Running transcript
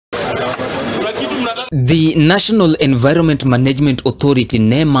The National Environment Management Authority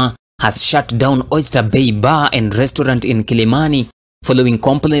NEMA has shut down Oyster Bay Bar and Restaurant in Kilimani following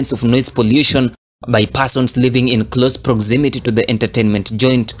complaints of noise pollution by persons living in close proximity to the entertainment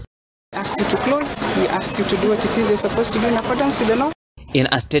joint. We asked you to close, we asked you to do what it is you're supposed to do in accordance with the law. In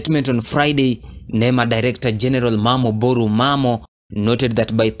a statement on Friday, NEMA Director General Mamo Boru Mamo noted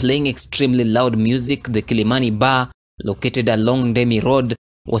that by playing extremely loud music, the Kilimani Bar, located along Demi Road,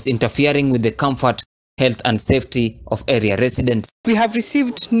 was interfering with the comfort, health and safety of area residents. We have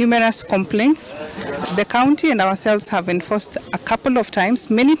received numerous complaints. The county and ourselves have enforced a couple of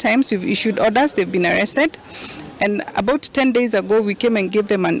times. Many times we've issued orders, they've been arrested. And about 10 days ago, we came and gave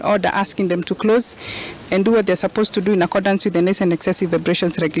them an order asking them to close and do what they're supposed to do in accordance with the noise and excessive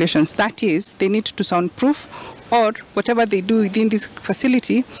vibrations regulations. That is, they need to soundproof, or whatever they do within this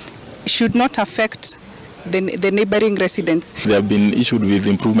facility should not affect the neighboring residents. They have been issued with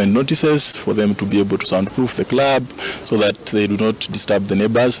improvement notices for them to be able to soundproof the club so that they do not disturb the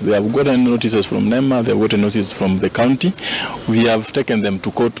neighbors. They have gotten notices from NEMA, they have gotten notices from the county. We have taken them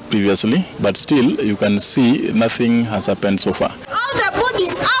to court previously, but still you can see nothing has happened so far. All the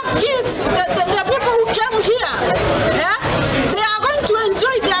bodies have kids, the people who came here, they are going to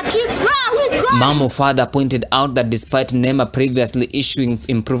enjoy their kids. Where are we going? Mamo further pointed out that despite NEMA previously issuing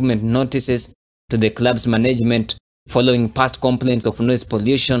improvement notices to the club's management following past complaints of noise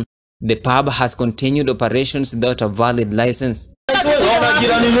pollution, the pub has continued operations without a valid license. We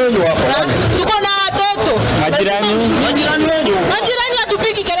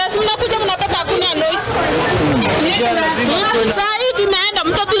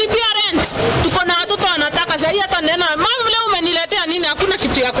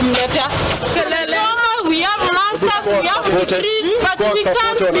have masters, we have degrees, but we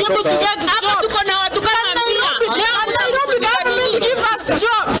can't be able to get jobs. Give us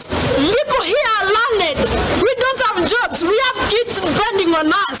jobs. People here are learned. We don't have jobs. We have kids depending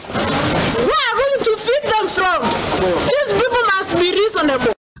on us. Where are we going to feed them from? These people must be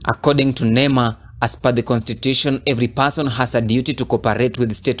reasonable. According to NEMA, as per the Constitution, every person has a duty to cooperate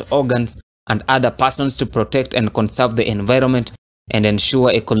with state organs and other persons to protect and conserve the environment and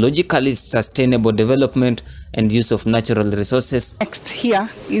ensure ecologically sustainable development and use of natural resources. Next here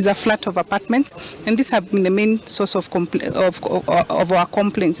is a flat of apartments, and these have been the main source of our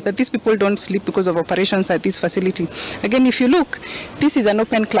complaints, that these people don't sleep because of operations at this facility. Again, if you look, this is an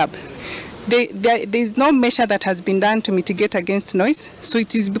open club. There is no measure that has been done to mitigate against noise, so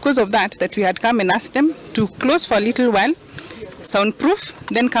it is because of that that we had come and asked them to close for a little while, soundproof,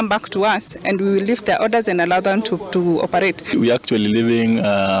 then come back to us and we will lift their orders and allow them to operate. We are actually leaving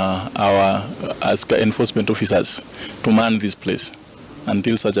our enforcement officers to man this place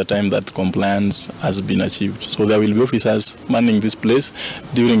until such a time that compliance has been achieved. So there will be officers manning this place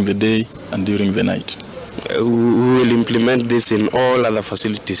during the day and during the night. We will implement this in all other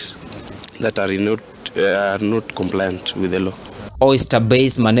facilities that are not compliant with the law. Oyster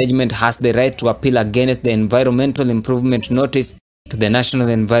Bay's management has the right to appeal against the environmental improvement notice to the National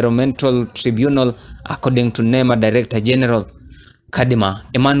Environmental Tribunal, according to NEMA Director General Kadima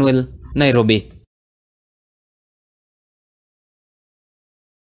Emmanuel, Nairobi.